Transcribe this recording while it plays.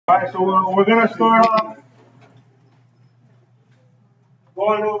Alright, so we're going to start off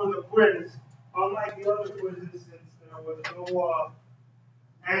going over the quiz. Unlike the other quizzes, since there was no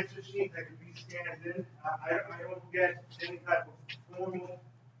answer sheet that could be scanned in, I don't get any type of formal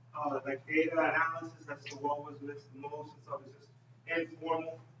like data analysis as to what was missed the most, and so it's just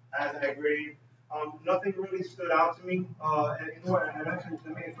informal as I grade. Nothing really stood out to me. And you know what? And actually,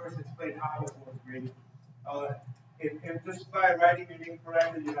 let me first explain how it was graded. If just by writing your name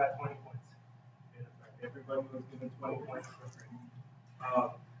correctly, you got 20 points. In effect, everybody was given 20 points for grading.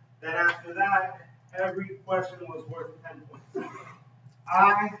 Then after that, every question was worth 10 points. It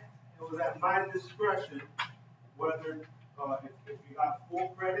was at my discretion whether if you got full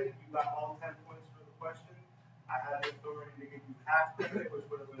credit, you got all 10 points for the question. I had the authority to give you half credit, which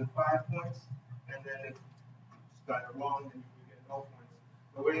would have been 5 points, and then if you got it wrong, then you would get no points.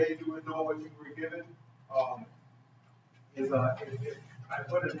 The way that you would know what you were given is if I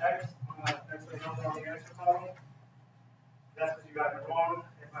put an X next to the number on the answer column, that's what you got it wrong.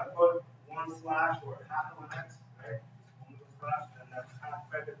 If I put one slash or half of an X, right, one little slash, then that's half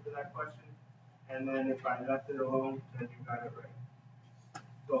credit for that question. And then if I left it alone, then you got it right.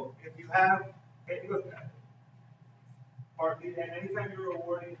 So if you have, look at it. Partly, and anytime you're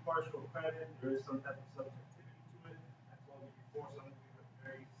awarding partial credit, there is some type of subjectivity to it. I told you before, some of you have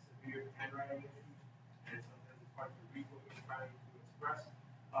very severe handwriting issues, and sometimes it's hard to read what you're trying to express.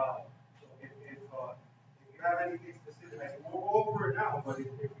 So if you have anything specific, like we'll go over it now, but if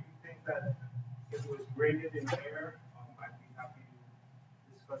you think that it was graded in error, I'd be happy to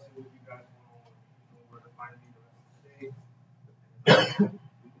discuss it with you guys one-on-one. You know where to find me the rest of the day.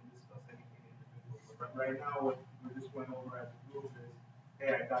 We can discuss anything individual. But right now, what we just went over as a group is,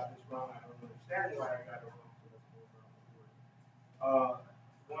 hey, I got this wrong. I don't understand why I got it wrong. So let's go over on the board.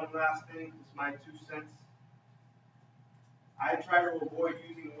 One last thing, it's my 2 cents. I try to avoid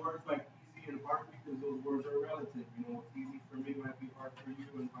using words like easy and hard because those words are relative. You know, what's easy for me might be hard for you,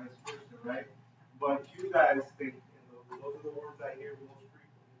 and vice versa, right? But you guys think, and those are the words I hear most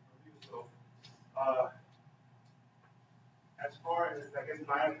frequently from you. So, as far as, I guess,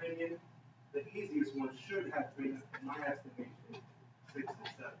 my opinion, the easiest one should have been, in my estimation, 6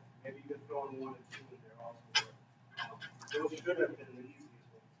 and 7. Maybe you can throw in 1 and 2 in there also. But, those should have been the easiest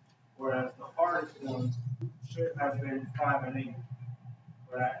ones. Whereas the hardest ones should have been 5 and 8.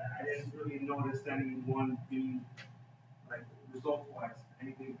 But I didn't really notice anyone being, like, result-wise,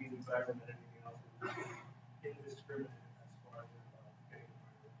 anything being better than anything else. It was indiscriminate as far as getting my.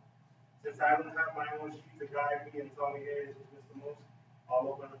 Since I don't have my own sheet to guide me and tell me, hey, this was missed the most, I'll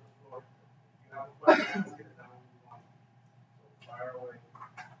open up the floor. If you have a question, ask it, and then we'll move on. So fire away.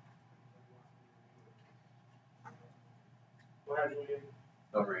 Go ahead, Julian.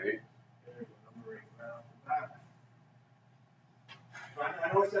 Number 8. There you go, number 8. Right off the bat. So I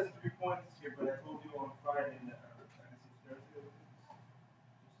know it says 3 points here, but I told you on Friday that I guess it's Thursday.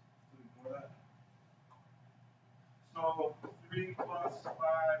 Just to ignore that. So 3 plus 5I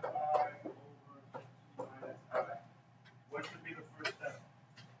over 2 minus I. What should be the first step?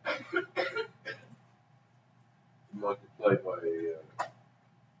 Multiply by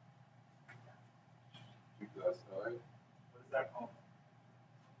 2 plus I. What is that called?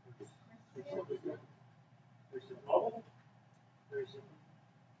 Bubble?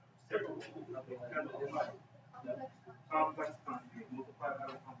 Complex conjugate. Multiply by a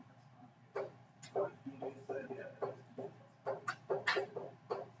complex conjugate.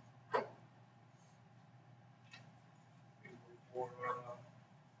 For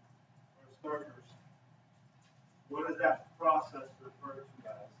starters, what does that process refer to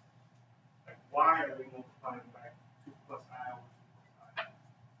as? Like, why are we multiplying by 2 plus I over 2 plus I?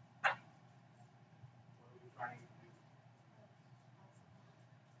 What are we trying to do?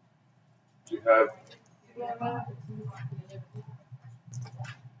 You have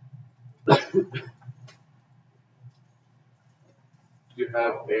you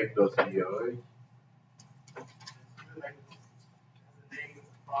have A plus EI. Like, the name of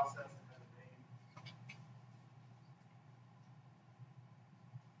the process and the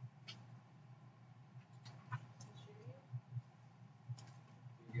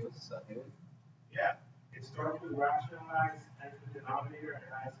name. Yeah, it starts with rationalize and the denominator and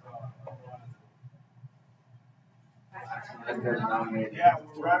has yeah,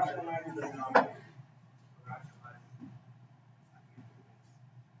 we're rationalizing the denominator.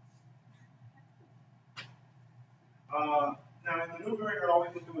 Now in the numerator, all we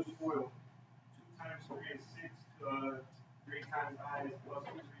can do is FOIL. 2 times 3 is 6. 3 times I is plus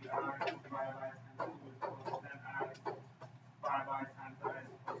 3I. 5I times 2 is plus 10I. 5I times I is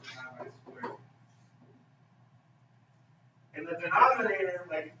plus 5I squared. In the denominator,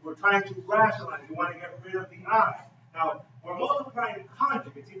 like we're trying to rationalize, we want to get rid of the I. Now, we're multiplying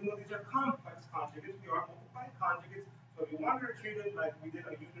conjugates, even though these are complex conjugates, we are multiplying conjugates. So if you wanted to treat it like we did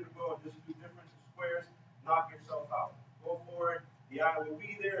a unit ago, just do difference of squares, knock yourself out. Go for it. The I will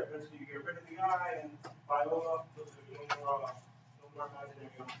be there. Eventually, you get rid of the I, and Viola, there's no more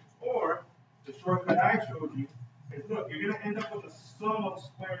imaginary numbers. Or the shortcut I showed you is look, you're going to end up with a sum of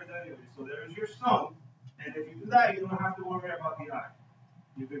squares anyway. So there's your sum, and if you do that, you don't have to worry about the I.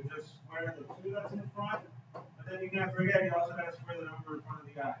 You can just square the 2 that's in front, but then you can't forget you also got to square the number in front of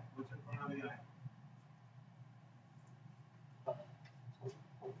the I. What's in front of the I?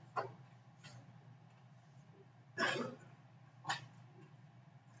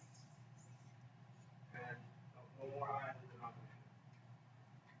 And no more I in the denominator.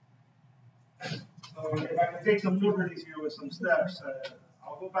 So if I can take some liberties here with some steps,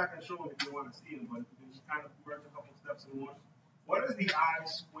 I'll go back and show them if you want to see them, but we just kind of merge a couple steps in one. What is the I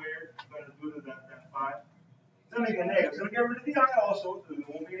squared going to do to that 5? It's going to make a negative. It's going to get rid of the I also, so there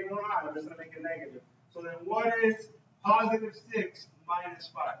won't be any more I, but it's going to make a negative. So then what is positive 6 minus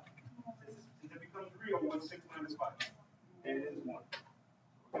 5? Does it become real? What's 6 minus 5? And it is 1.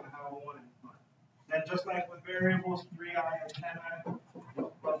 We're going to have a 1 in front. Then just like with variables, 3i and 10i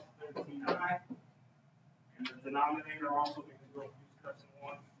plus 13i. And the denominator also, because we're a few steps in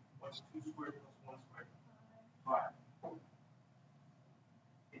one, what's 2 squared plus 1 squared? 5.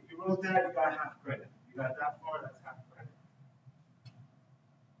 If you wrote that, you got half credit. You got that far, that's half credit.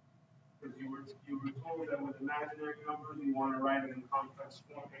 Because you were told that with imaginary numbers, you want to write it in complex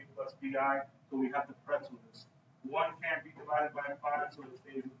form, a plus bi, so we have to pretzel this. 1 can't be divided by 5, so it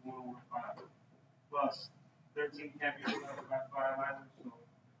stays with 1 over 5. Plus 13 can't be divided by 5 either, so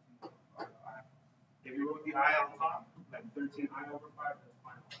 13 over 5. If you wrote the I on top, like 13i over 5, that's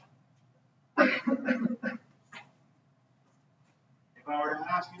fine. If I were to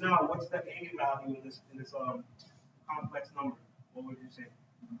ask you now, what's the A value in this complex number? What would you say?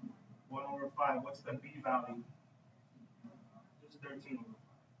 1 over 5. What's the B value? Just 13 over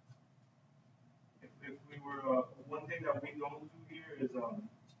 5. If we were, one thing that we don't do here is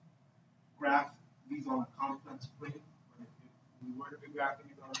graph these on a complex plane. But if we were to be graphing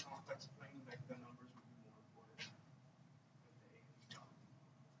these on a complex plane, like the numbers would be more important.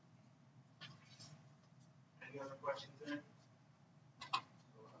 Any other questions there?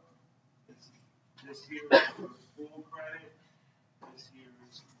 This here is for full credit. This here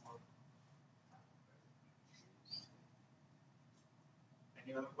is for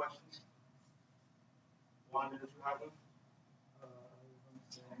any other questions? Wanda, did you have one?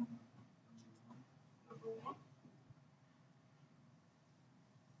 Number 1.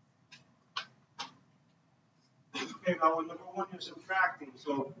 Okay, now with number 1, you're subtracting.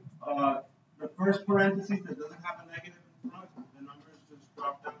 So the first parenthesis that doesn't have a negative in front, the numbers just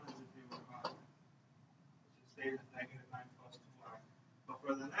drop down as if they were positive. It should stay as negative 9 plus 2i. But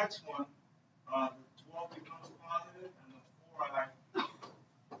for the next one, the 12 becomes positive and the 4i becomes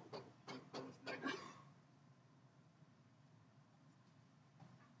negative.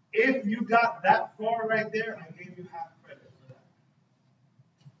 If you got that far right there, I gave you half credit for that.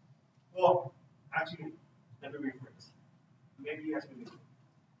 Well, actually, let me rephrase. Maybe you asked me this.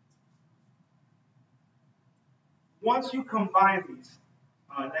 Once you combine these,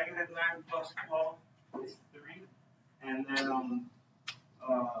 negative 9 plus 12 is 3, and then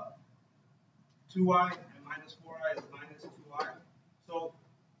 2i and minus 4i is minus 2i. So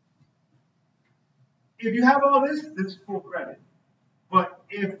if you have all this, this is full credit. But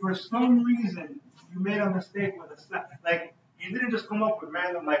if for some reason you made a mistake with a step, like you didn't just come up with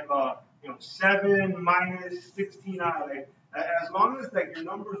random like 7 minus 16i, like as long as like your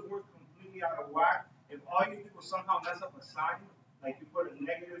numbers weren't completely out of whack, if all you did was somehow mess up a sign, like you put a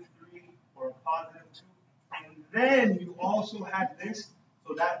negative 3 or a positive 2, and then you also had this,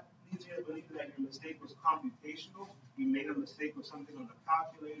 so that leads you to believe that your mistake was computational, you made a mistake with something on the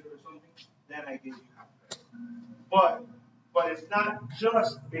calculator or something, then I give you half credit. But it's not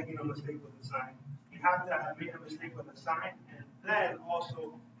just making a mistake with the sign. You have to have made a mistake with the sign and then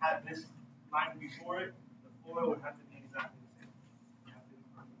also have this line before it. The FOIL would have to be exactly the same. You have to be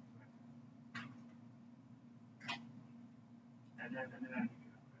perfect. And then I give you that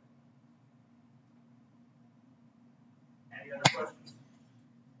credit. Any other questions?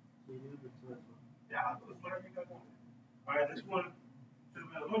 Yeah, whatever you got going. All right, this one should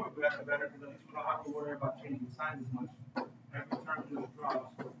have been a little bit better because at least we don't have to worry about changing signs as much. Every term just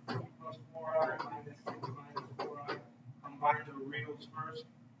drops. 2 plus 4i minus 6 minus 4i. Combine the reals first.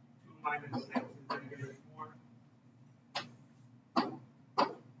 2 minus 6 is negative 4.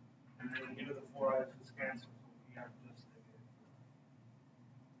 And then the 4i just cancels. So we have just negative.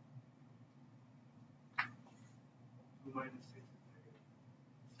 2 minus 6 is negative.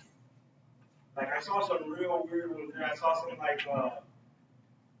 Like I saw some real weird ones there. I saw something like it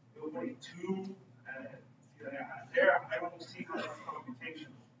was like 2. There, I don't see how that's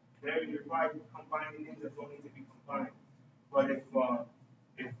computation. There, you're probably combining things that don't need to be combined. But if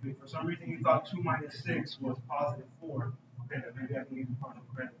for some reason you thought 2 minus 6 was positive 4, okay, then maybe I can give you partial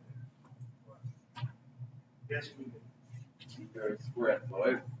credit there. But yes, we did. There's square at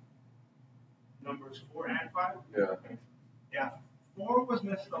 5. Numbers 4 and 5? Yeah. Okay. Yeah. 4 was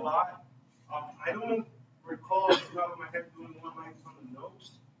missed a lot. I don't recall off the top of my head doing 1 minus on the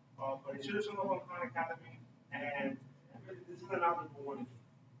notes, but it should have shown up on Khan Academy. And this is an algebra 1 issue.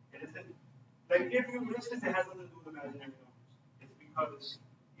 It isn't, like, if you missed it, it has nothing to do with imaginary numbers. It's because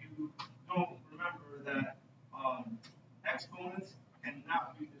you don't remember that exponents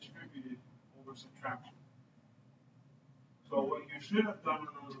cannot be distributed over subtraction. So what you should have done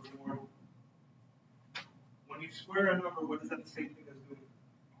on number 4, when you square a number, what is that the same thing as doing?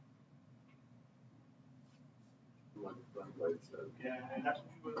 Yeah, and that's what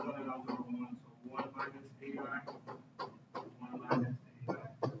you would have done in algebra 1. So 1 minus 8i, 1 minus 8i,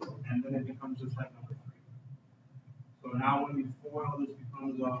 and then it becomes just like number 3. So now when you FOIL, this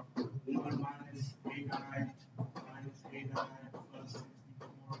becomes 1 minus 8i plus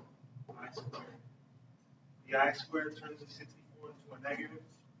 64 I squared. The I squared turns the 64 into a negative.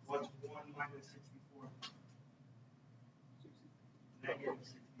 What's 1 minus 64? Negative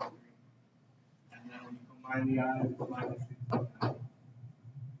 63. And then when you combine the I with minus 69.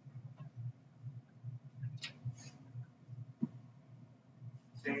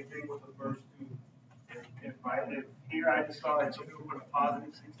 Same thing with the first two. If here I just saw that you put a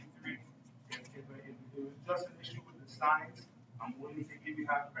positive 63, if it was just an issue with the signs, I'm willing to give you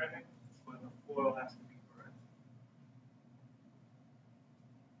half credit, but the FOIL has to be correct.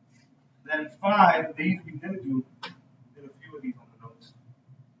 Then 5, these we did do. We did a few of these on the notes.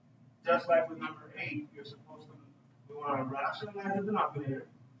 Just like with number 8, you're supposed to, we want to rationalize the denominator,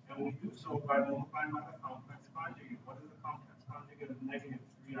 and we do so by multiplying by the complex conjugate. What is the complex conjugate of negative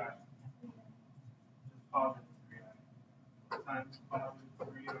 3i? Just positive 3i. Times positive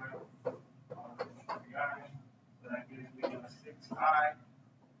 3i, positive 3i. So that gives me 6i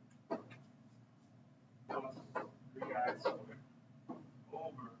plus 3i squared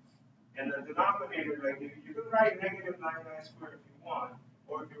over. And the denominator, like you can write negative 9i squared if you want,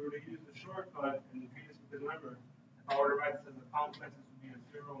 or if you were to use the shortcut in the case, because remember, if I were to write this as a complexes would be a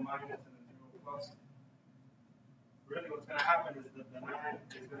 0 minus and a 0 plus. Really what's going to happen is that the 9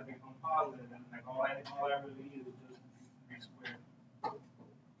 is going to become positive, and like all I really need is just 3 squared.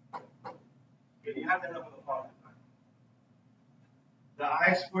 Yeah, you have to end up with a positive 9. The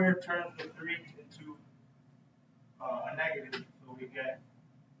I squared turns the 3 into a negative, so we get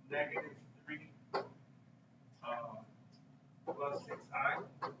negative 3 plus 6i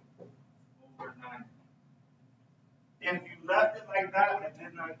over 9. If you left it like that, I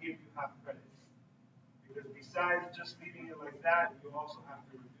did not give you half credit. Because besides just leaving it like that, you also have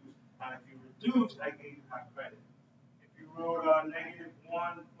to reduce. Now, if you reduced, I gave you half credit. If you wrote negative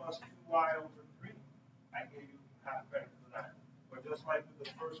 1 plus 2y over 3, I gave you half credit for that. But just like with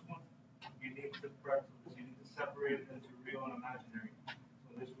the first one, you need to correct this. You need to separate it into real and imaginary.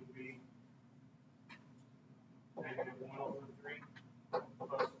 So this would be negative 1 over 3 plus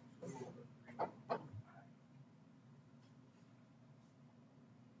 2 over 3.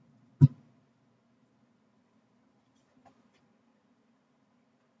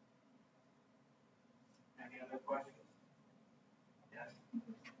 Any other questions? Yes.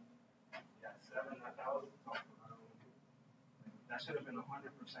 Yeah, 7. That was tough. That should have been 100%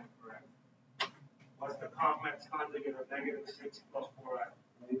 correct. What's the complex conjugate of negative 6 plus 4i?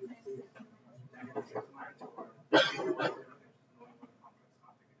 Negative 6 minus 4. Knowing what the complex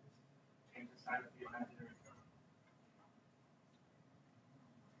conjugate is. Change the sign of the imaginary term.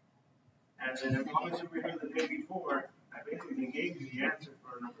 And then as long as you were here the day before, I basically gave you the answer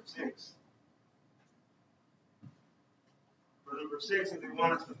for number 6. For number 6, if they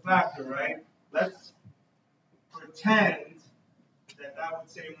want us to factor, right? Let's pretend that would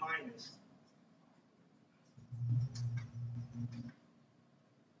say minus.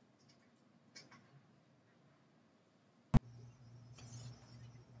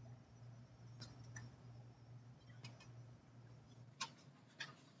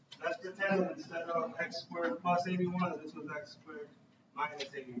 Let's pretend that instead of x squared plus 81, this was x squared minus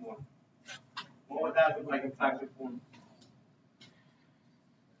 81. What would that look like in factor form?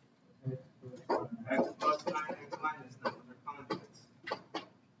 X plus 9x minus 9 under conjugates.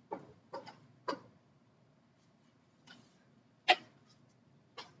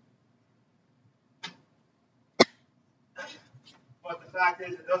 But the fact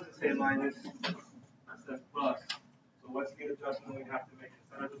is, it doesn't say minus, it says plus. So what's the adjustment we have to make?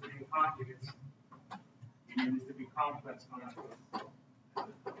 Instead of just being conjugates, it needs to be complex conjugates.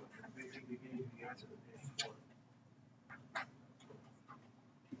 Basically giving you the answer to page 4.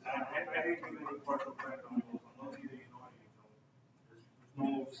 I didn't give any partial credit on those either you know or you don't. There's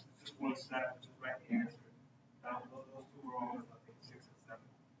no, it's just one step, just write the answer. Those two were all, I think, 6 and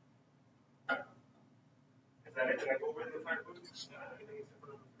 7. Is that it? Did I go over the entire book? Anything except for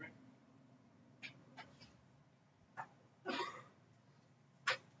number 3?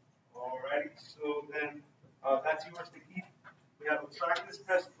 Alrighty, so then that's yours to keep. We have a practice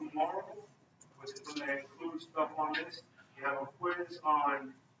test tomorrow, which is going to include stuff on this. You have a quiz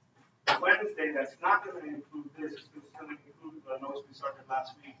on Wednesday that's not going to include this. It's going to include the notes we started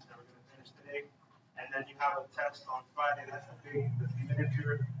last week that we're going to finish today. And then you have a test on Friday. That's a big, because even if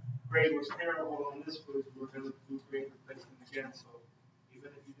your grade was terrible on this quiz, we're going to do grade replacement again. So even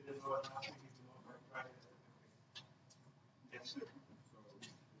if you didn't know it last week, you know it by Friday. Yes, sir.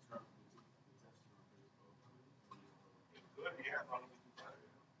 Good, yeah.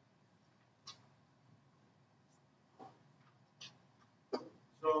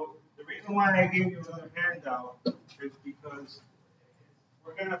 So the reason why I gave you another handout is because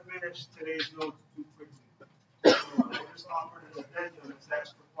we're going to finish today's notes too quickly. So I just offered an addendum. It's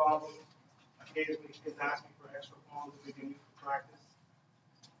extra problems. Occasionally kids ask me for extra problems that they can use for practice.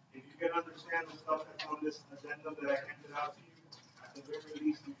 If you can understand the stuff that's on this addendum that I handed out to you, at the very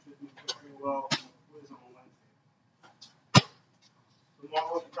least you should do very well on the quiz on Wednesday.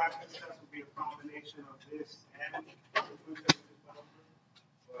 Tomorrow's practice test will be a combination of this and the quiz that we just went over.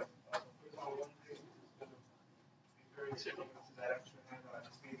 But the quiz on Wednesday is going to be very similar to that extra handout I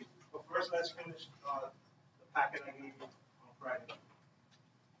just gave you. But first, let's finish the packet I gave you on Friday.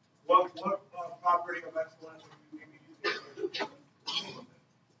 What property of exponents are you going to be using?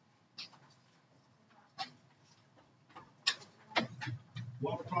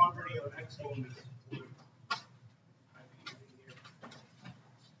 What property of exponents would I be using here?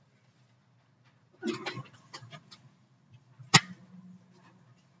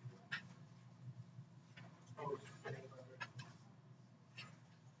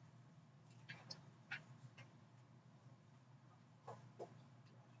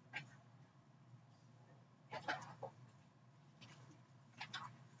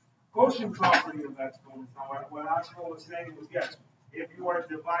 Quotient property of exponents. Now, what Oscar was saying was yes, if you are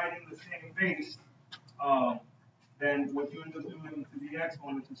dividing the same base, then what you end up doing to the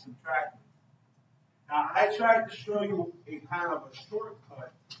exponent is subtracting. Now, I tried to show you a kind of a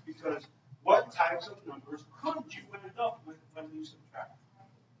shortcut because what types of numbers could you end up with when you subtract?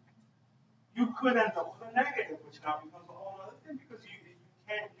 You could end up with a negative, which now becomes a whole other thing because you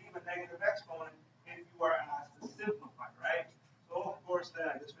can't leave a negative exponent if you are asked to simplify, right? So, of course, then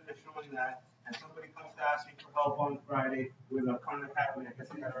I just finished showing that, and somebody comes to ask me for help on Friday with a Khan Academy. I guess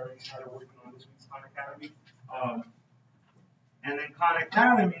I had already started working on this week's Khan Academy. And then Khan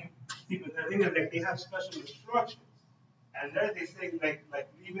Academy, people, the thing is that they have special instructions. And there they say, like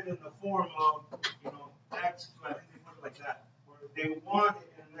leave it in the form of, X, I think they put it like that, where they want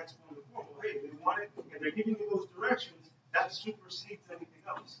it in an exponent form. Well, hey, they want it, and they're giving you those directions, that supersedes anything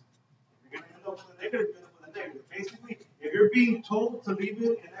else. If you're going to end up with a negative, you're going to end up with a negative. Basically, if you're being told to leave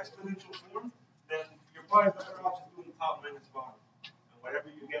it in exponential form, then you're probably better off just doing top minus bottom. And whatever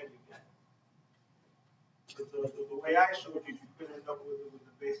you get, you get. Because the way I showed you, you could end up with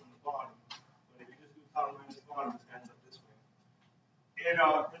the base on the bottom. But if you just do top minus bottom, it's going to end up this way. And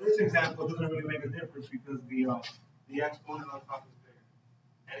in this example, it doesn't really make a difference because the exponent on top is bigger.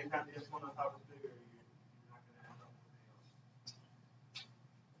 Anytime the exponent on top is bigger, you're not going to end up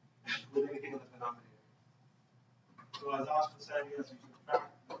with anything in the denominator. So as Oscar said, yes, you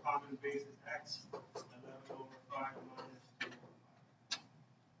subtract the common base is x, 11 over 5 minus 2 over 5.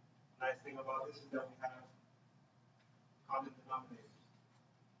 Nice thing about this is that we have common denominators.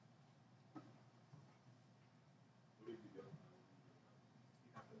 You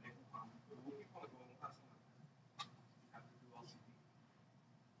have to make them common. We'll keep on going. We'll have some of that. You have to do LCD.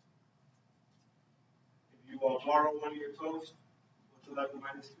 If you borrow one of your toes, what's 11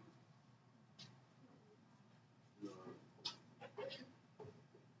 minus 2?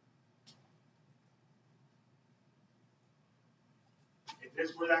 If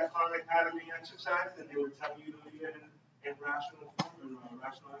this were that Khan Academy exercise, then they would tell you to leave it in rational form, in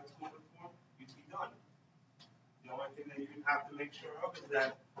rational exponent form, you'd be done. The only thing that you have to make sure of is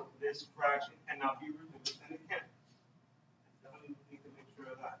that this fraction cannot be reduced, and it can. You definitely need to make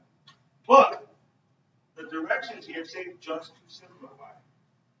sure of that. But the directions here say just to simplify.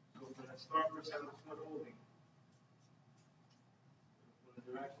 So let's start with 7 foot holding.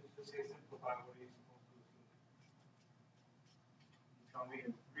 directions to say simplify, what are you supposed to assume? You tell me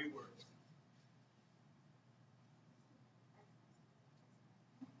in 3 words.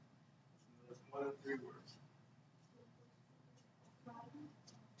 That's more than 3 words.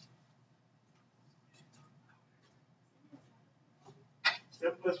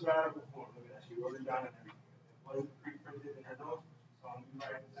 Simplest radical form. Look at that. She wrote it down and everything. It wasn't pre-printed in her notes, but she saw me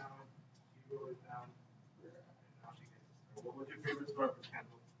write it down. She wrote it down. And now she gets it. So what was your favorite story for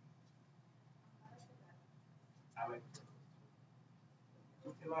Kendall? I like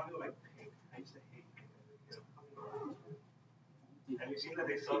a lot of people like pink. I used to hate pink. Have you seen that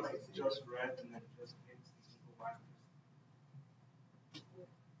they sell like just red and then just pinks and simple white?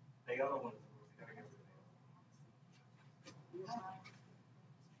 The other ones, you gotta get rid of them.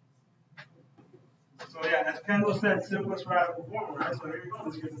 So yeah, as Kendall said, simplest radical form, right? So here we go.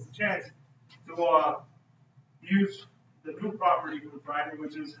 This gives us a chance to use the new property for Friday,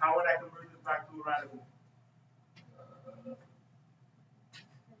 which is how would I convert this back to a radical?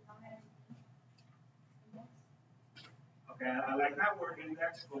 Okay, I like that word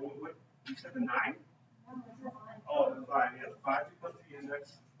index. But what you said, the 9? Oh, the 5. Yeah, the 5 becomes the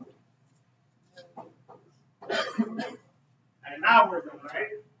index. And now we're done,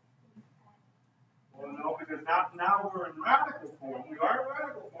 right? Well, no, because now we're in radical form. We are in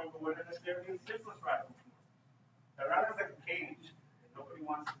radical form, but we're not necessarily in simplest radical form. The radical is like a cage. And nobody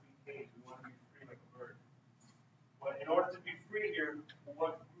wants to be caged. We want to be free like a bird. But in order to be free here,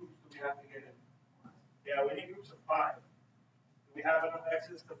 what groups do we have to get in? Yeah, we need groups of 5. Do we have enough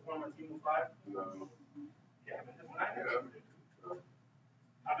x's to form a team of 5? No. Yeah, but there's 9 x's.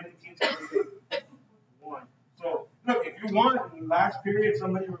 How many teams can we make? 1. So, look, if you want, in the last period,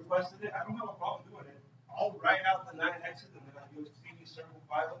 somebody requested it, I don't have a problem doing it. I'll write out the 9 x's and then you'll see me circle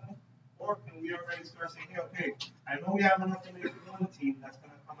 5 of them. Or can we already start saying, hey, okay, I know we have enough to make 1 team that's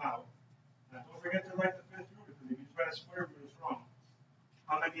going to come out. And don't forget to write the 5th root, because if you try to square root, it's wrong.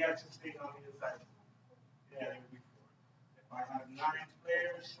 How many x's stay on the inside? Yeah, there would be 4. If I have 9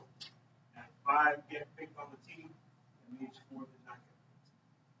 players and 5 get picked on the team, it means 4 did not get picked.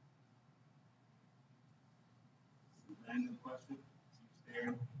 Random question.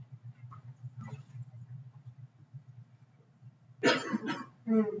 Staring.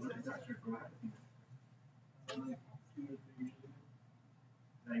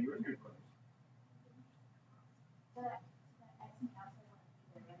 Now you're in your question.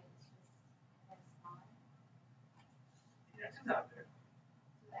 Yes, it's out there.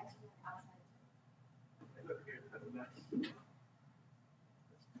 Look here, that's a mess.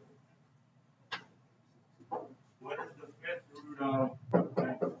 What is the 5th root of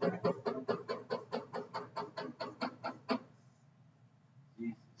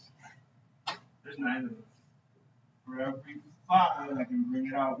Jesus? There's 9 of them. For every 5, I can bring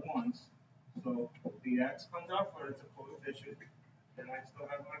it out once. So the x comes out for it's a coefficient. Then I still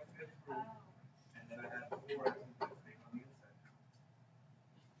have my 5th root. And then I have 4 x on the inside.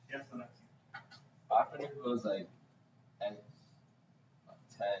 Yes, Alexi? How can it goes like x of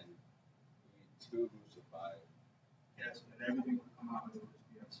 10, you need 2 roots of 5. Yes, and everything would come out and it would just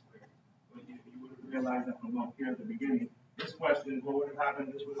be x squared. But you would have realized that from up here at the beginning, this question, what would have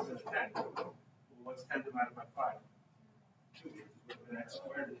happened? This would have been 10. Well, what's 10 divided by 5? 2. This would have been x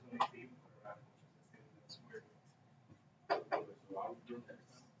squared. This one is the equal to radical, which is the same as x squared. So I would do that.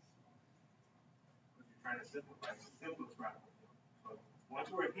 Because you're trying to simplify the simplest radical form. So once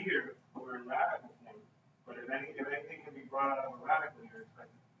we're here, we're in radical form. But if anything can be brought out of a radical, you're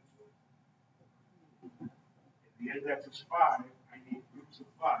expected to do so. If the index is 5, I need groups of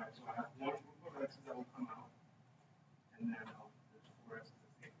 5. So I have 1 group of x's that will come out. And then there's 4 x's at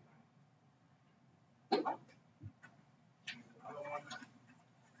the same time. Alright. I don't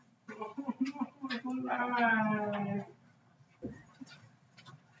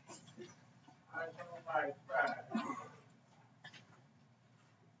like that.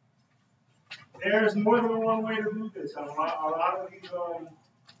 There's more than one way to do this. A lot of these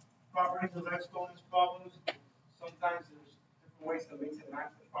properties of exponents problems, sometimes there's different ways to mix and match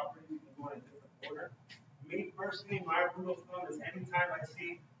the properties. You can go in a different order. Me personally, my rule of thumb is anytime I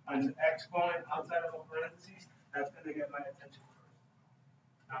see an exponent outside of a parentheses, that's going to get my attention first.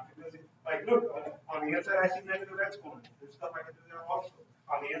 Not because like look, on the inside I see negative exponents. There's stuff I can do there also.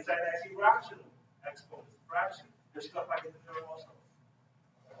 On the inside I see rational exponents, fraction. There's stuff I can do there also.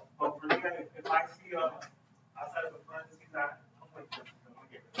 But for me, if I see outside of the parentheses, I'm like, I'm gonna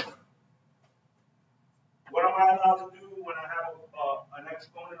get rid of it. What am I allowed to do when I have an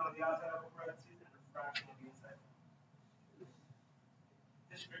exponent on the outside of a parentheses and a fraction on the inside?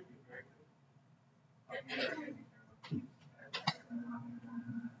 Distribute, very good.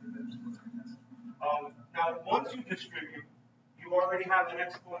 Now, once you distribute, you already have an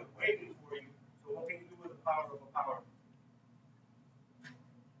exponent waiting for you. So what can you do with the power of a power?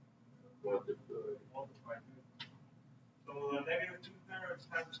 Multiply. So negative 2/3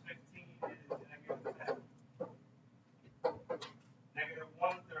 times 15 is negative 10. Negative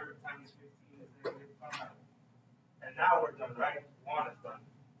 1/3 times 15 is negative 5. And now we're done, right? 1 is done.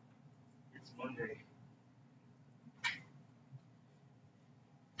 It's Monday.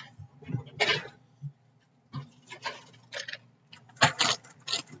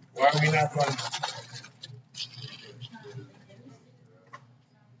 Why are we not done?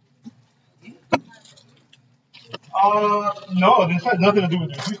 No, this has nothing to do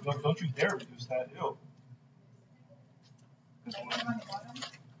with reduce. Don't you dare reduce that. Ew. And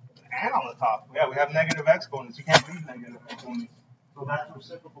on the top. Yeah, we have negative exponents. You can't leave negative exponents. So that's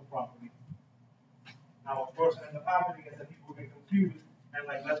reciprocal property. Now, of course, in the property is that people get confused and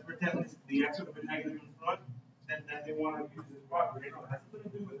like, let's pretend the x would have been negative in front, then they want to use this property. No, it has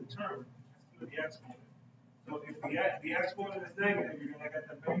nothing to do with the term. It has to do with the exponent. So if the exponent is negative, you're going to get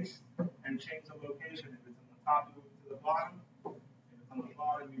the base and change the location. If it's on the top, you move it to the bottom. If it's on the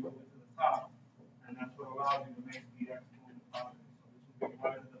bottom, you move it to the top. And that's what allows you to make the exponent positive. So this will be y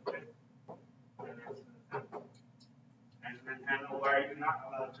to the 5th and x to the 10th. And why are you not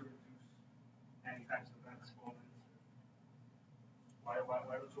allowed to reduce any types of exponents? Why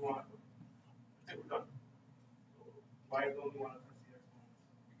don't you want to? I think we're done. Why don't you want to touch the exponents?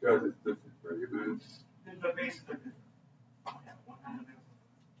 Because it's different variables. The bases are different. Yeah, one and the next one.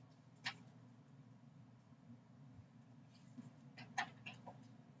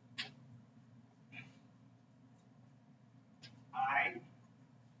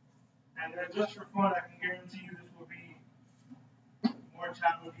 And then just for fun, I can guarantee you this will be more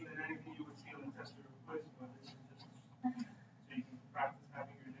challenging than anything you would see on the test or quiz, but this is just so you can practice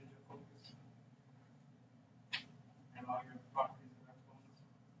having your ninja focus and all your properties of exponents.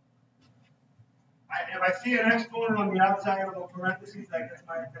 If I see an exponent on the outside of a parentheses, that gets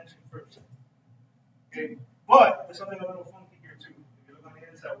my attention first. Okay, but there's something a little funky here too. If you look on the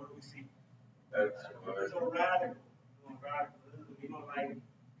inside, what do we see? It's a radical. Like,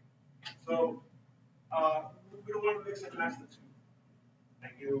 so we don't want to mix and match the two.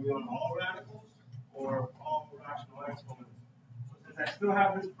 Like either we want all radicals or all rational exponents. So since I still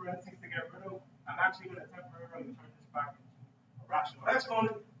have this parentheses to get rid of, I'm actually going to temporarily turn this back into a rational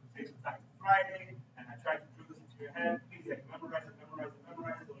exponent, which takes us back to Friday, and I try to drill this into your head. Please, like, memorize it,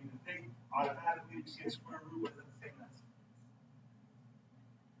 don't even think. Automatically, you see a square root, what is the same as?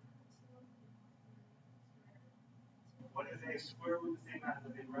 What is a square root the same as a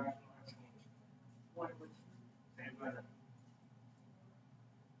rational exponent? Same letter.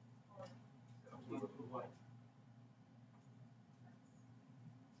 What?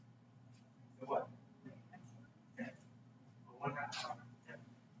 The what? Okay. One half. Yeah.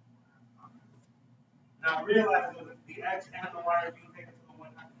 Now realize that the x and the y are being taken to the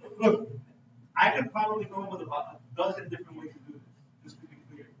 1/2. Look, I could probably go with about a dozen different ways to do this, just to be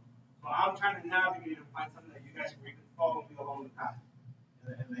clear. So I'm trying to navigate and find something that you guys can follow me along the path.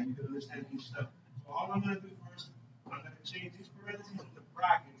 And then you can understand each step. So all I'm going to do first, I'm going to change these parentheses into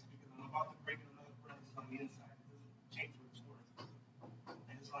brackets because I'm about to break in another parenthesis on the inside. It doesn't change what it's worth.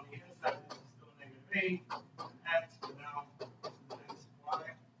 And it's on the inside, this is still negative 8, x, but now this is the next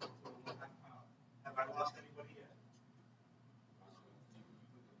y. So have I lost anybody yet?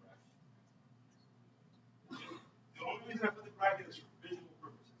 The only reason I put the bracket is for visual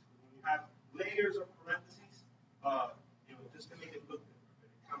purposes. When you have layers of parentheses, just to make it look different.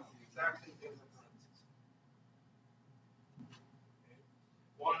 It counts the exact same things as parentheses. Okay.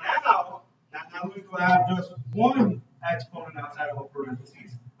 Well, now not only do I have just one exponent outside of a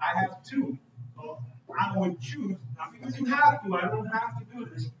parentheses, I have two. So I would choose, not because you have to, I don't have to do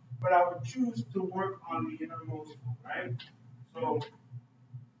this, but I would choose to work on the innermost one, right? So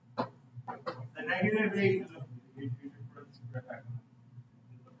the negative 8 is a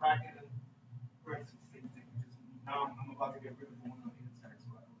the bracket and parentheses, same thing. Now I'm about to get rid of the one on the inside, so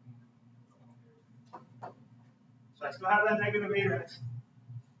I don't need it. So I still have that negative 8x.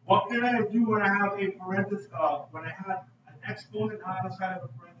 What can I do when I have a parenthesis, when I have an exponent on the side of a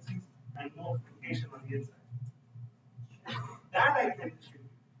parentheses and multiplication on the inside? That I can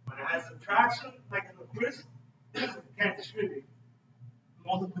distribute. When I have subtraction, like in the quiz, can't distribute.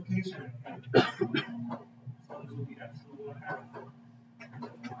 Multiplication, I can. So this will be x. So we'll have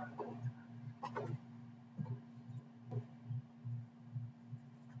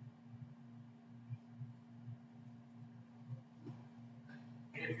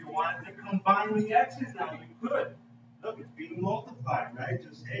if you wanted to combine the x's now, you could. Look, it's being multiplied, right?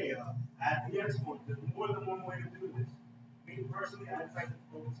 Just, hey, add the exponent. There's more than one way to do this. Me personally, I try to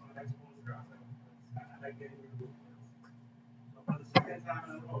focus on exponents or I like getting rid of exponents. So for the second time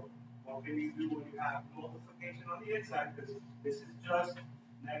in a row, what can you do when you have multiplication on the inside? Because this is just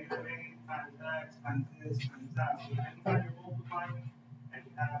negative 8 times x times this times that. So anytime you're multiplying and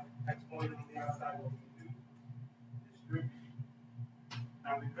you have exponent on the outside, what you do? Distribute.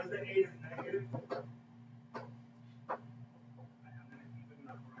 Now, because the 8 is negative, I'm going to keep it in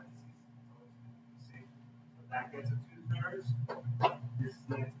the parentheses. So it's the same. So that gets a 2/3. This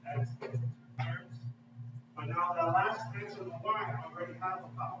next x gets a 2/3. But now the last x on the y already have a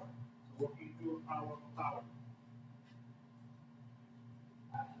power. So what can you do with power of a power?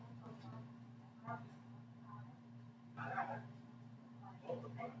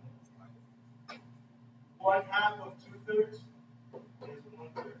 Multiply. 1/2 of 2/3 is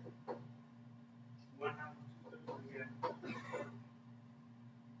 1/3. 1/2 of 2/3 again.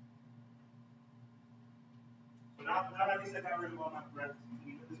 So now at least I got rid of all my parentheses.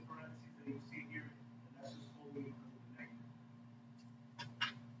 Even this parentheses that you see here, and that's just solely because of the negative.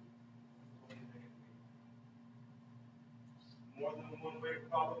 More than one way to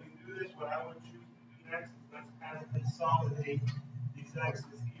probably do this. What I would choose to do next is let's kind of consolidate these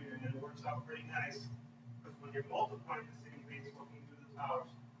x's here, and it works out pretty nice. Because when you're multiplying the same base, what can you do to the powers?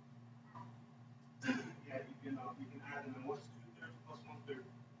 Yeah, you can add them. And what's 2/3 plus 1/3?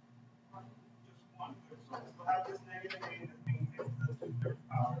 Just 1/3. So I still have this negative 8 that's being taken to the 2/3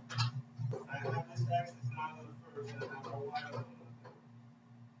 power. I have this x that's not on the first, and I have a y on the third.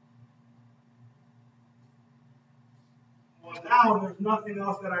 Well, now there's nothing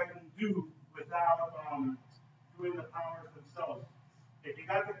else that I can do without doing the powers themselves. If you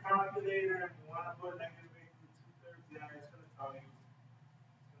got the calculator and you want to put negative 8 to the 2/3, yeah, it's going to tell you.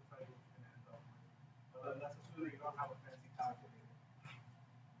 It's going to tell you what you're going to end up with. But let's assume that you don't have a fancy calculator.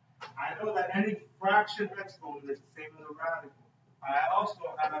 I know that any fraction exponent is the same as a radical. I also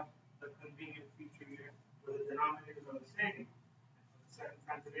have the convenient feature here where the denominators are the same. For the second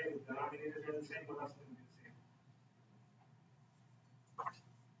time today, the denominators are the same, but that's going to be the same.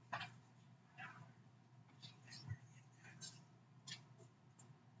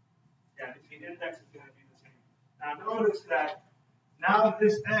 Yeah, the index is going to be the same. Now notice that now that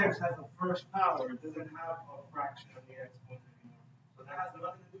this x has a first power, it doesn't have a fraction of the exponent anymore. So that has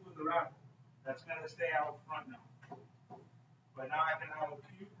nothing to do with the radical. That's going to stay out front now. But now I can have a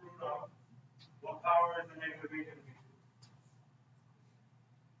cube root of what power is the negative 8 going to be?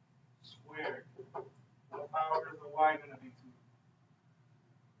 Squared. What power is the y going to be 2?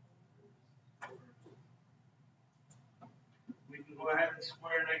 We can go ahead and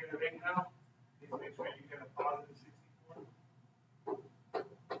square negative 8 now. Please make sure you get a positive 64.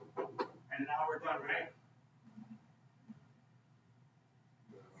 And now we're done, right?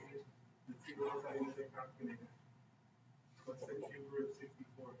 Let's see what else I use the calculator. What's the cube root of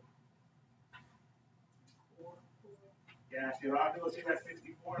 64? Yeah, see, a lot of people see that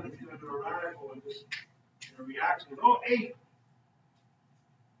 64 and they see that they're a radical and just a reaction. Oh, 8!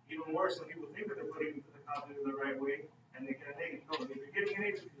 Even worse, some people think that they're putting the calculator the right way and they get an 8. No, if you're getting an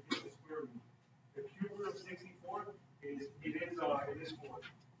 8, you can get the square root. The cube root of 64 is 4.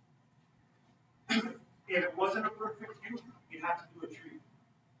 If it wasn't a perfect cube, you'd have to do a tree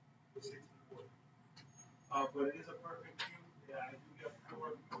with 64. But it is a perfect cube. Yeah, I do get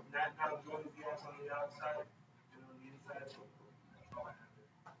 4. That now joins the x on the outside and on the inside. So that's all I have there.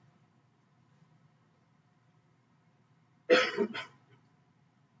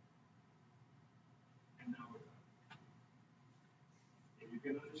 And now we're done. If you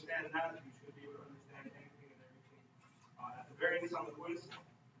can understand that, you should be able to understand anything and everything. At the very least on the quiz,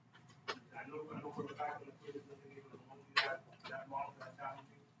 I know for the fact that the quiz doesn't even want to that long, that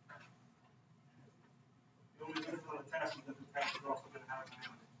challenging. The only difference on the test is that the test is also going to have an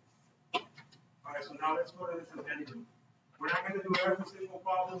answer. Alright, so now let's go to this addendum. We're not going to do every single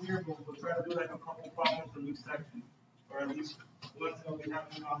problem here, but we'll try to do like a couple problems from each section. Or at least ones that we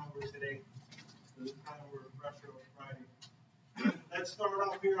haven't gone over today. So this is kind of a refresher on Friday. Let's start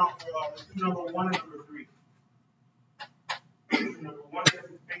off here on number 1 and number 3. Number 1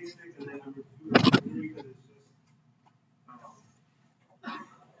 is basic, and then number 2 and number 3 is just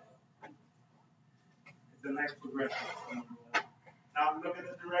it's a nice progression. Now look at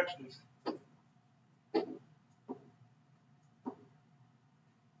the directions.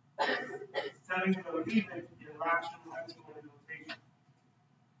 It's telling you to leave it in rational exponent notation.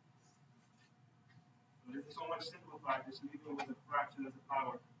 So this is so much simplified, just leave it with a fraction as a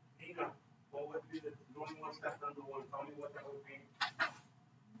power. Nina, what would be the going one step number 1? Tell me what that would be.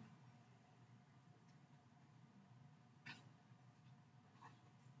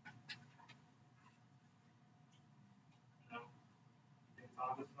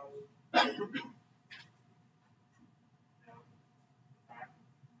 Thomas knows. Yeah. Right.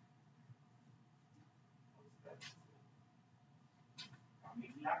 What's that?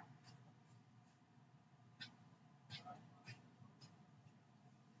 Familia.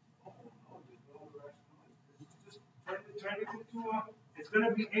 Oh, no, there's no direction. Just turn it into a, it's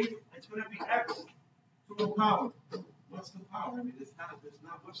gonna be eight, it's gonna be x to a power. What's the power? I mean, there's not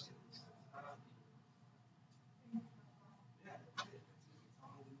much to this. Yeah, that's it.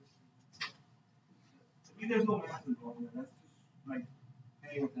 To me, there's no math involved in that. That's just like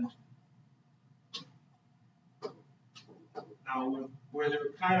paying attention. Now, where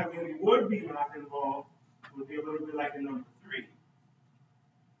there kind of maybe would be math involved would be a little bit like in number 3.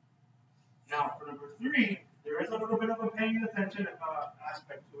 Now, for number 3, there is a little bit of a paying attention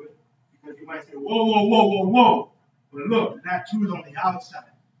aspect to it because you might say, whoa, whoa, whoa, whoa, whoa. But look, that 2 is on the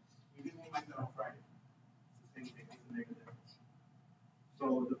outside. We did one like that on Friday. It's the same thing. It's a negative. So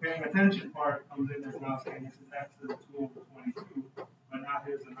the paying attention part comes in as now saying this is x to the 2 over 22, but now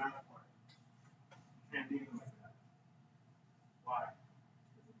here's the math part. Can't leave it like that. Why?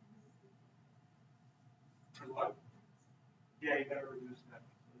 For what? Yeah, you gotta reduce that.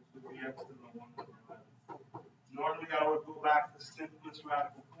 So this would be x to the 1 over 11. Normally I would go back to the simplest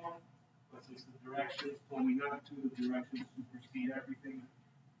radical form, but since the directions told me not to, the directions supersede everything.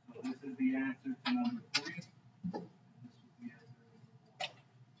 So this is the answer to number 3. And this would be answer to number 4.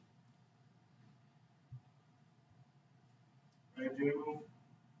 Right, J-Room?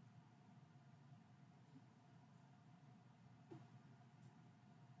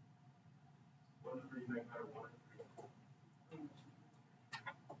 What number you make out of 1 and 3?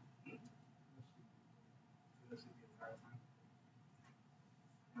 This is the entire time.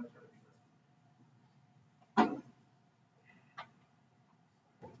 I'm trying to be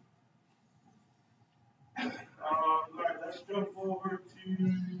all right, let's jump over to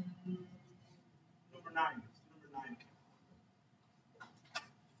number 9. Number 9.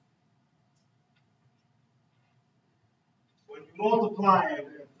 When you multiply it,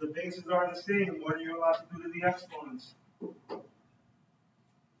 if the bases are the same, what are you allowed to do to the exponents?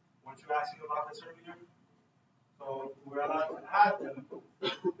 Weren't you asking about this earlier? So we're allowed to add them.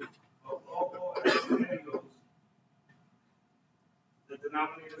 The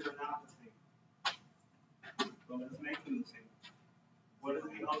denominators are not the same. So let's make them the same. What is the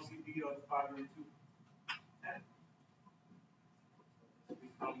LCD of 5 and 2? 10. It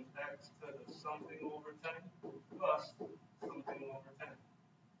becomes x to the something over 10 plus something over 10.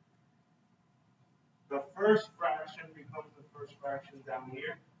 The first fraction becomes the first fraction down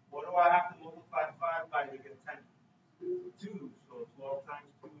here. What do I have to multiply 5 by to get 10? 2. So 12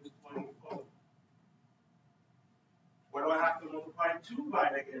 times 2 is 24. What do I have to multiply 2 by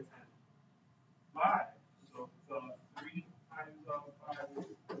to get 10? 5. So 3 times 5 is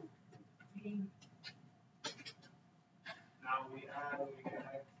 15. Now we add and we get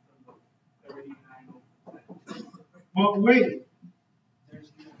x to the 39 over 10. But wait,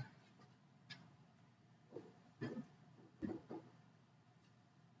 there's more.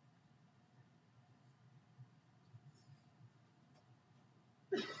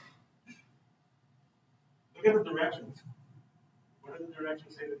 Look at the directions. What does the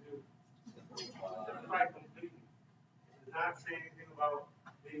directions say to do? Simplify completely. It does not say anything about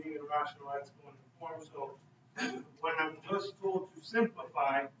leaving a rational exponent form. So when I'm just told to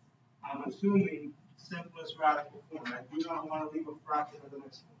simplify, I'm assuming simplest radical form. I do not want to leave a fraction as an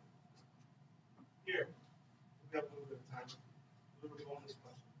exponent. Here, we have a little bit of time. A little bit on this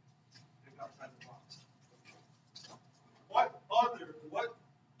question. Think outside the box. What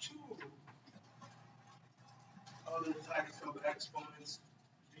 2 other types of exponents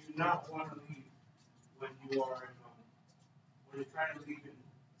do you not want to leave when you are in, when you're trying to leave in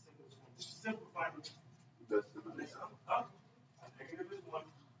simplest form? Just simplify it. Decimal. A negative is 1.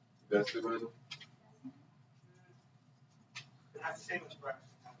 Decimal. That's the same as fraction.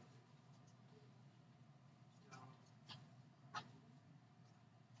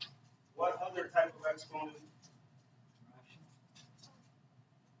 What other type of exponent?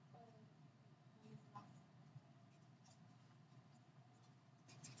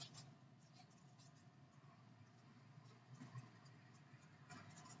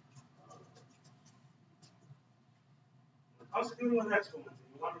 When it comes to dealing with exponents, and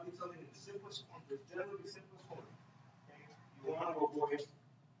you want to do something in the simplest form, there's generally simplest form. Okay? You want to avoid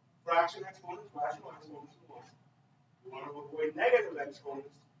fraction exponents, rational exponents, and 1. You want to avoid negative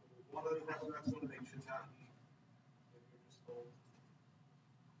exponents. One other type of exponent that you should not leave if you're just told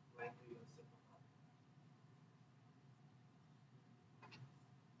blankly and simplify.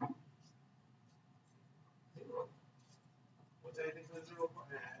 Zero. What's anything to the 0 part?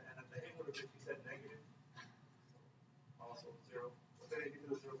 10 to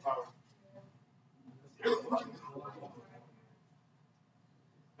the 0 power.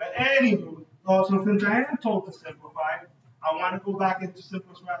 But anywho, so since I am told to simplify, I want to go back into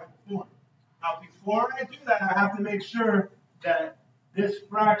simplest radical form. Now, before I do that, I have to make sure that this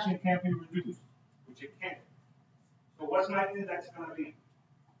fraction can't be reduced, which it can't. So what's my index going to be?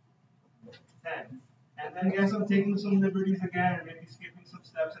 10. And then yes, I'm taking some liberties again and maybe skipping some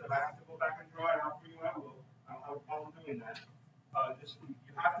steps. And if I have to go back and draw it out for you, I will. I don't have a problem doing that.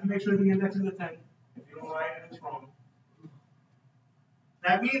 You have to make sure the index is a 10. If you don't write it, it's wrong.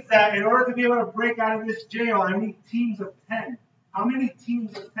 That means that in order to be able to break out of this jail, I need teams of 10. How many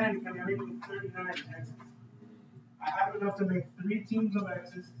teams of 10 can I make with 39 x's? I have enough to make 3 teams of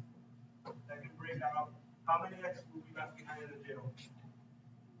x's that can break out. How many x's will be left behind in the jail?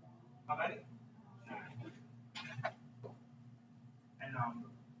 How many? 9. And now.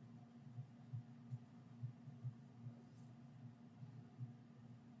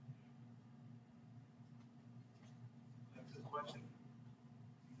 That's the question.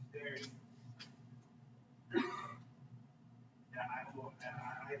 There. Yeah, I will. I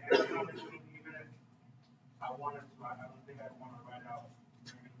promise you, even if I wanted to, I don't think I'd want to write out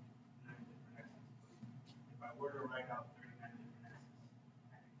 39 different x's. If I were to write out 39 different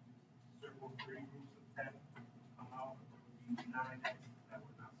x's, circle 3 groups of 10 come out, there would be 9 x's that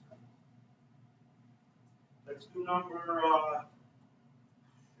would not circle. Let's do number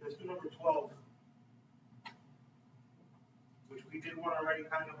 12, which we did one already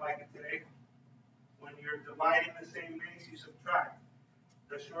kind of like it today. When you're dividing the same base, you subtract.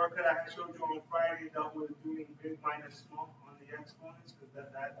 The shortcut I showed you on Friday dealt with doing big minus small on the exponents, because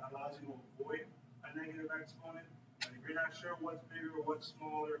that allows you to avoid a negative exponent. And if you're not sure what's bigger or what's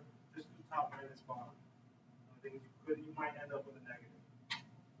smaller, just do top minus bottom. I think you might end up with a negative.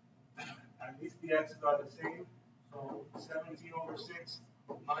 At least the x's are the same. So 17 over 6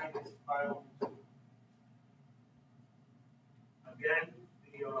 minus 5 over 2. Again,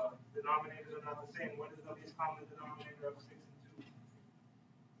 the denominators are not the same. What is the least common denominator of 6 and 2?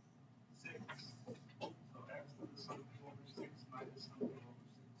 6. So x to the something over 6 minus something over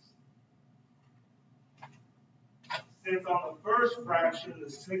 6. Since on the first fraction the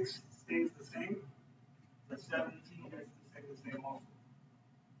 6 stays the same, the 17 gets to stay the same also.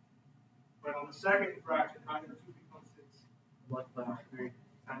 But on the second fraction, how did 2 become 6? 1 times 3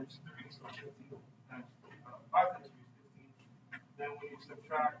 times 3, so 15 times 5 times 3 is 15. Then when you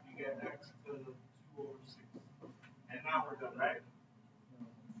subtract, you get x to the 2 over 6. And now we're done, right?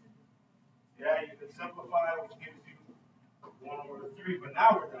 Yeah, you can simplify, which gives you 1 over 3, but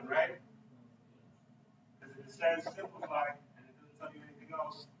now we're done, right? Because if it says simplify, and it doesn't tell you anything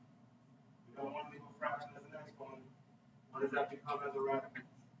else, we don't want to leave a fraction as an exponent. What does that become as a radical?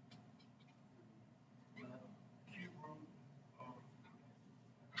 Cube root of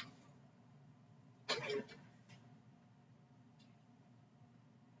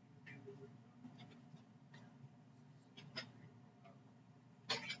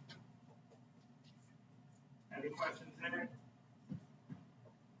Any questions there?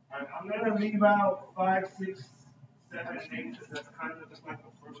 Alright, I'm going to leave out 5, 6, 7, and 8 because that's kind of just like the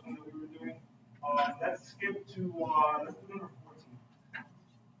first one that we were doing. Let's skip to, let's do number 14.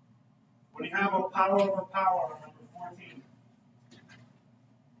 When you have a power of a power, number 14,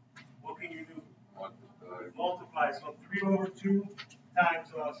 what can you do? Multiply. So 3 over 2 times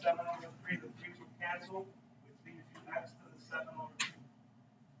 7 over 3, the 3's will cancel, which leaves you x to the 7 over 2.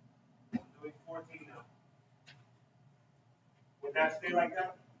 I'm doing 14 now. Would that stay like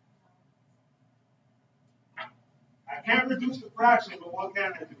that? I can't reduce the fraction, but what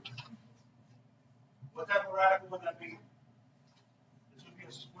can I do? What type of radical would that be? This would be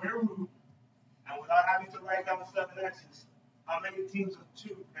a square root, and without having to write down 7 x's, how many teams of 2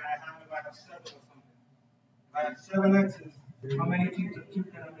 can I have if I have 7 or something? If I have 7 x's, how many teams of 2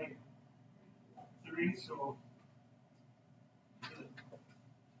 can I make? 3, so I'm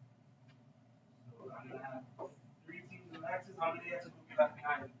going to have 3 teams of x's. How many x's will be left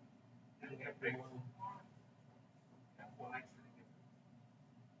behind? And get big. One x.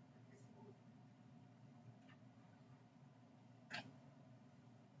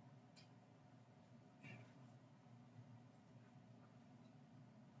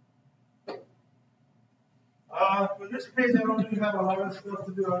 For this page, I don't really have a lot of stuff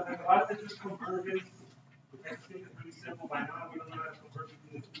to do. A lot of it's just conversions. Everything is pretty simple by now. We don't know how to convert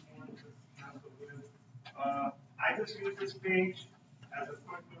between the 2 forms. It's not so good. I just use this page as a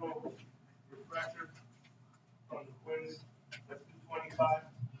quick little refresher from the quiz. Let's do 25.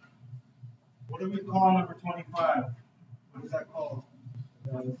 What do we call number 25? What is that called?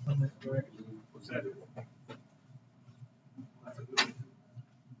 Who said it? That's a good one.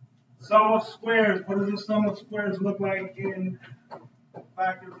 Sum of squares. What does the sum of squares look like in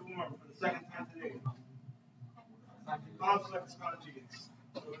factor form for the second time today? Complex conjugates.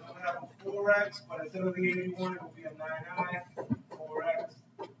 So we're going to have a 4x, but instead of the 81, it will be a 9i. 4x,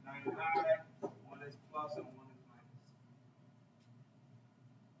 9i. 1 is plus and 1 is minus.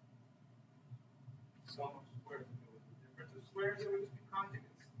 Sum of squares. The difference of squares, it would just be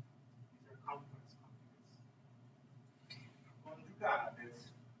conjugates. These are complex conjugates. Once you got this.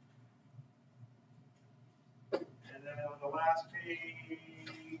 And then on the last page,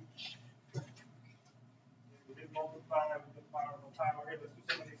 we did multiply with the power of a power. Here, let's do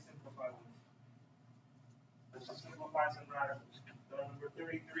some of these simplified ones. Let's just simplify some radicals. Number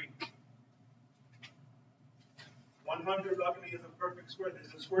 33. 100 luckily is a perfect square.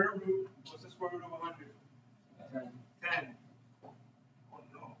 There's a square root. What's the square root of 100? 10. Oh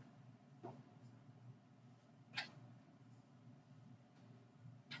no.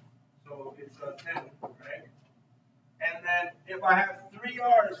 So it's 10, right? And then if I have 3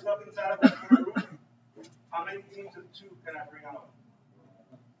 r's stuck inside of the square root, how many teams of 2 can I bring out?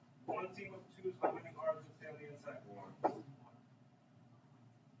 1 team of 2, so how many r's will stay on the inside? 1.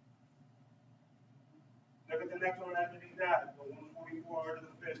 Look at the next one underneath that, the 144 to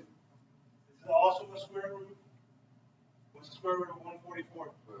the 5th. This is also a square root. What's the square root of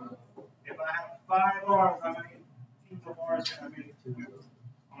 144? If I have 5 r's, how many teams of r's can I make?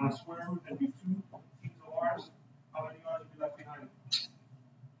 On a square root, there'd be 2 teams of r's. How many r's would be left behind?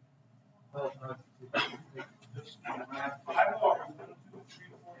 If I have 5 r's, 1, 2, 3,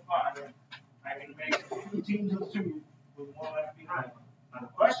 4, 5, I can make 2 teams of 2 with 1 left behind. Now the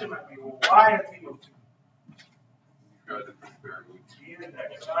question might be, well, why a team of 2? All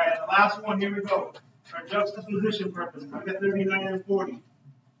right, the last one, here we go. For juxtaposition purposes, I got 39 and 40.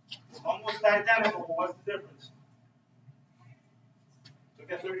 It's almost identical, but what's the difference?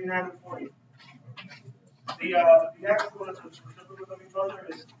 Look at 39 and 40. The exponents of reciprocals of each other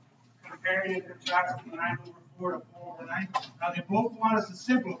is comparing and contrasting 9 over 4 to 4 over 9. Now they both want us to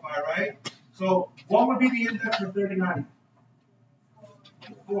simplify, right? So what would be the index for 39?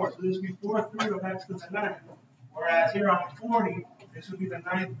 4. So this would be 4th root of x to the 9. Whereas here on 40, this would be the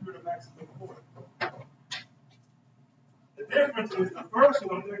 9th root of x to the 4. The difference is the first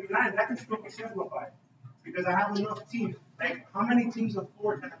one, 39, that can still be simplified. Because I have enough teams. Like, how many teams of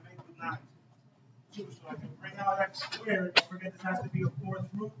 4 can I make with 9? 2. So I can bring out x squared. Don't forget this has to be a 4th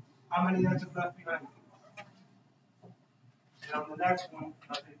root. How many x is left behind? And on the next one,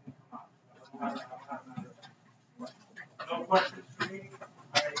 nothing can come out. No questions for me? All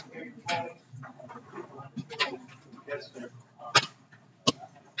right, you get your phones. Yes, sir.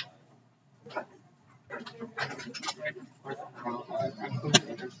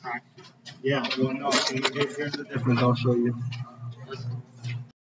 Yeah, well, no, here's the difference. I'll show you.